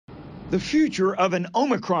The future of an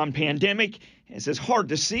Omicron pandemic is as hard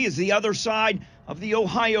to see as the other side of the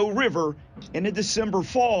Ohio River in a December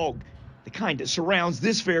fog, the kind that surrounds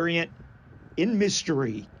this variant in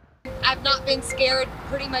mystery. I've not been scared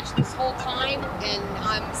pretty much this whole time,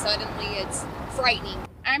 and suddenly it's frightening.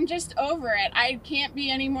 I'm just over it. I can't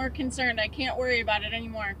be any more concerned. I can't worry about it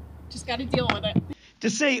anymore. Just got to deal with it. To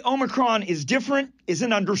say Omicron is different is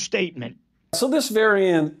an understatement. So this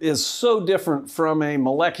variant is so different from a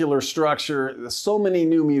molecular structure, there's so many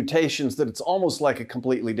new mutations that it's almost like a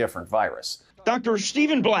completely different virus. Dr.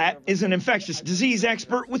 Stephen Blatt is an infectious disease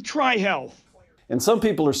expert with TriHealth. And some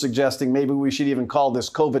people are suggesting maybe we should even call this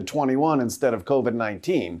COVID-21 instead of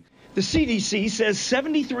COVID-19. The CDC says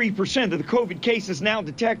 73% of the COVID cases now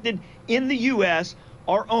detected in the U.S.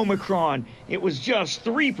 are Omicron. It was just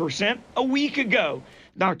 3% a week ago.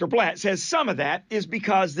 Dr. Blatt says some of that is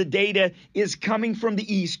because the data is coming from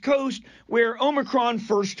the East Coast, where Omicron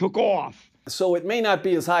first took off. So it may not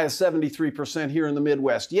be as high as 73% here in the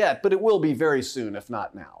Midwest yet, but it will be very soon, if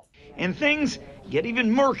not now. And things get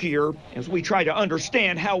even murkier as we try to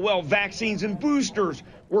understand how well vaccines and boosters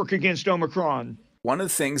work against Omicron. One of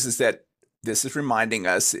the things is that this is reminding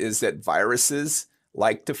us is that viruses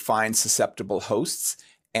like to find susceptible hosts,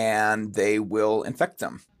 and they will infect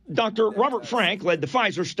them. Dr. Robert Frank led the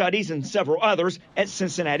Pfizer studies and several others at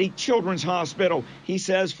Cincinnati Children's Hospital. He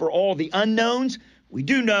says for all the unknowns, we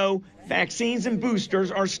do know vaccines and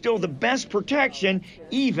boosters are still the best protection,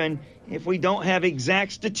 even if we don't have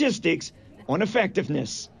exact statistics on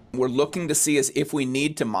effectiveness. We're looking to see as if we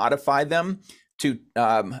need to modify them to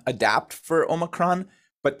adapt for Omicron,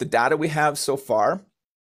 but the data we have so far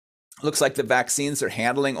looks like the vaccines are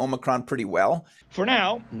handling Omicron pretty well. For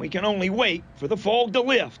now, we can only wait for the fog to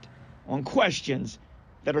lift on questions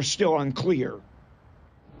that are still unclear.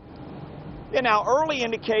 Yeah, now, early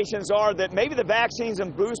indications are that maybe the vaccines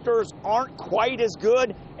and boosters aren't quite as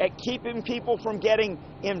good at keeping people from getting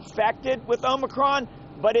infected with Omicron,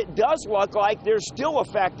 but it does look like they're still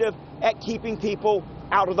effective at keeping people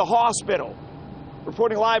out of the hospital.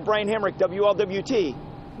 Reporting live, Brian Hemrick, WLWT.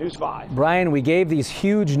 News 5. Brian, we gave these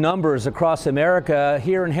huge numbers across America.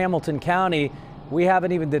 Here in Hamilton County, we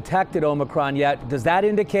haven't even detected Omicron yet. Does that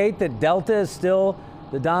indicate that Delta is still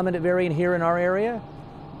the dominant variant here in our area?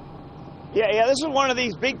 Yeah, this is one of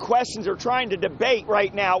these big questions they're trying to debate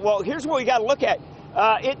right now. Well, here's what we got to look at.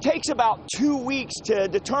 It takes about 2 weeks to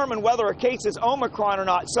determine whether a case is Omicron or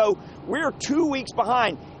not. So we're 2 weeks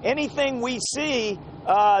behind. Anything we see,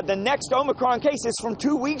 the next Omicron case is from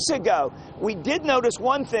 2 weeks ago. We did notice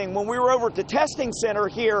one thing. When we were over at the testing center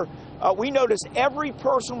here, we noticed every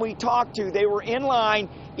person we talked to, they were in line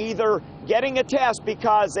either getting a test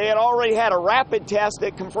because they had already had a rapid test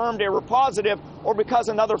that confirmed they were positive, or because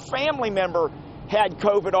another family member had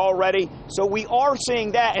COVID already. So we are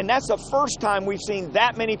seeing that, and that's the first time we've seen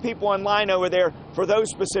that many people in line over there for those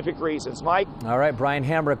specific reasons. Mike? All right, Brian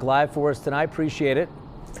Hamrick live for us tonight. Appreciate it.